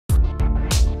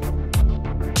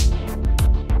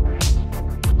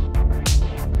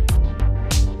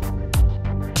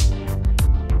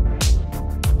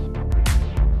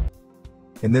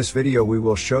In this video we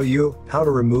will show you how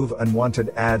to remove unwanted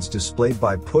ads displayed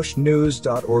by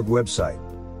pushnews.org website.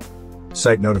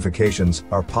 Site notifications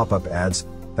are pop-up ads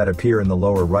that appear in the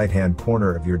lower right-hand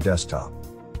corner of your desktop.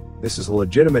 This is a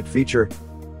legitimate feature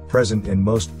present in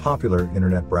most popular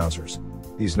internet browsers.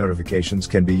 These notifications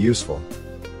can be useful.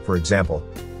 For example,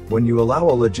 when you allow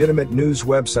a legitimate news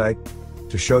website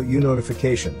to show you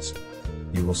notifications,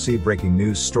 you will see breaking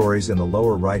news stories in the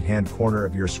lower right-hand corner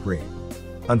of your screen.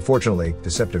 Unfortunately,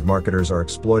 deceptive marketers are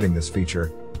exploiting this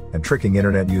feature and tricking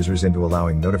internet users into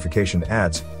allowing notification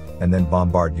ads and then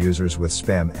bombard users with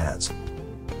spam ads.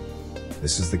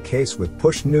 This is the case with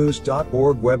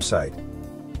pushnews.org website.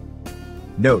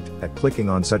 Note that clicking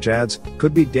on such ads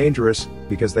could be dangerous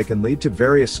because they can lead to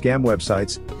various scam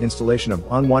websites, installation of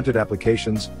unwanted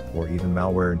applications, or even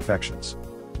malware infections.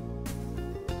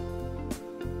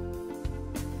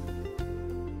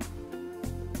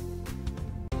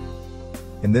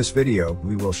 In this video,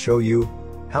 we will show you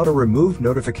how to remove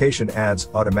notification ads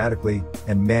automatically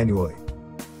and manually.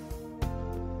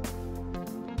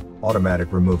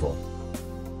 Automatic removal.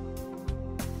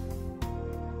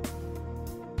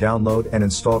 Download and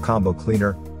install Combo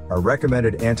Cleaner, our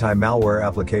recommended anti-malware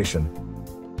application.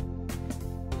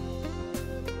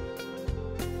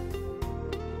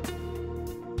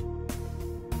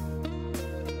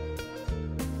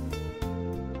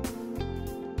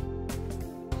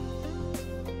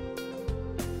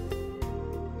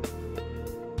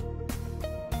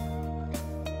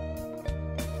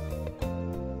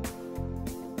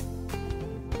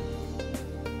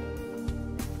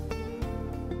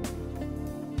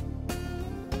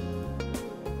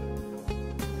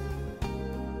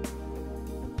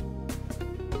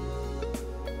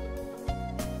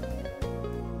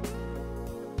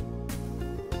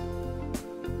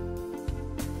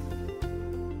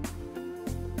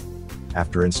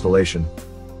 After installation,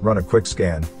 run a quick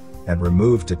scan and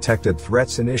remove detected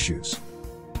threats and issues.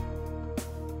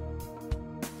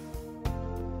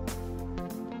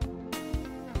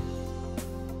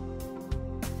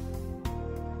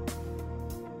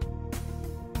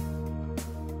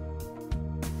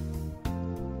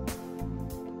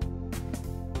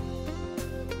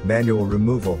 Manual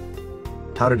removal.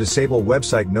 How to disable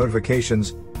website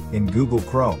notifications in Google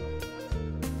Chrome.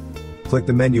 Click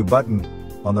the menu button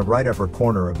on the right upper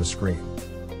corner of the screen.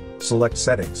 Select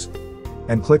Settings,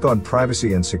 and click on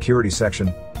Privacy and Security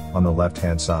section on the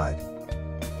left-hand side.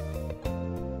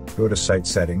 Go to Site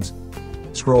Settings,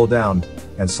 scroll down,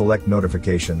 and select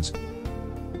Notifications.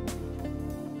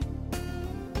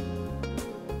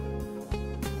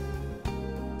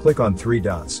 Click on three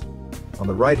dots on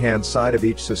the right-hand side of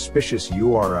each suspicious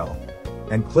URL,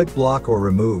 and click Block or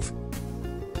Remove.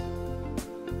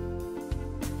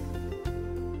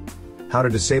 How to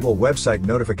disable website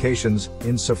notifications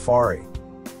in Safari.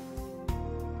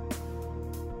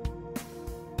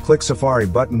 Click Safari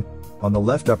button on the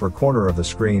left upper corner of the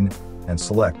screen and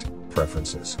select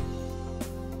Preferences.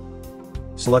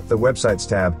 Select the Websites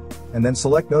tab and then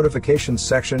select Notifications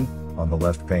section on the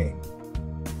left pane.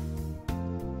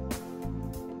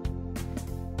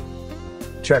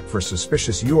 Check for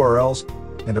suspicious URLs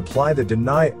and apply the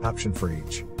Deny option for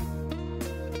each.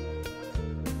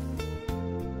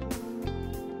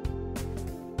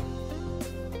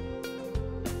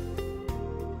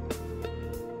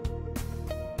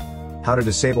 How to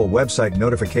disable website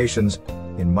notifications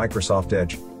in Microsoft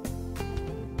Edge.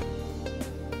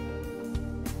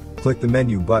 Click the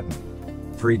menu button,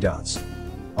 three dots,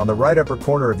 on the right upper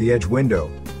corner of the Edge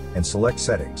window, and select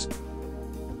Settings.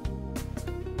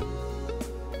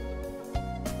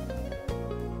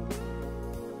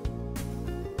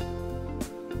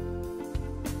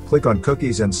 Click on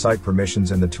Cookies and Site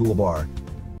Permissions in the toolbar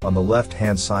on the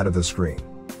left-hand side of the screen.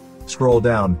 Scroll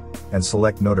down and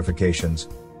select Notifications.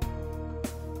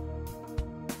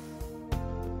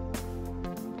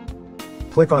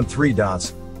 Click on three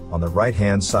dots on the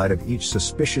right-hand side of each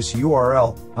suspicious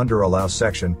URL under Allow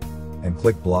section, and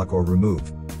click Block or Remove.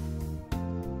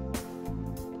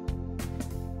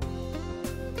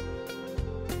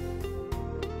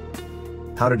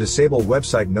 How to disable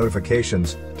website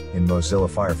notifications in Mozilla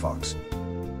Firefox.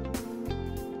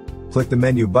 Click the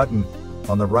menu button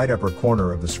on the right upper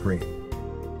corner of the screen.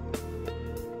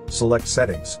 Select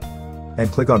Settings,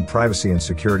 and click on Privacy and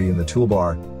Security in the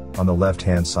toolbar on the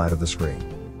left-hand side of the screen.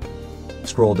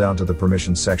 Scroll down to the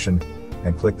Permissions section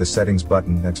and click the Settings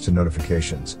button next to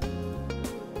Notifications.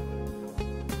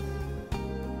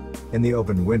 In the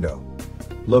open window,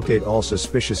 locate all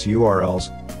suspicious URLs,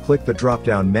 click the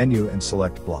drop-down menu and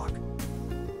select Block.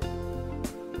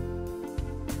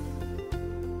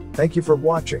 Thank you for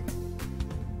watching.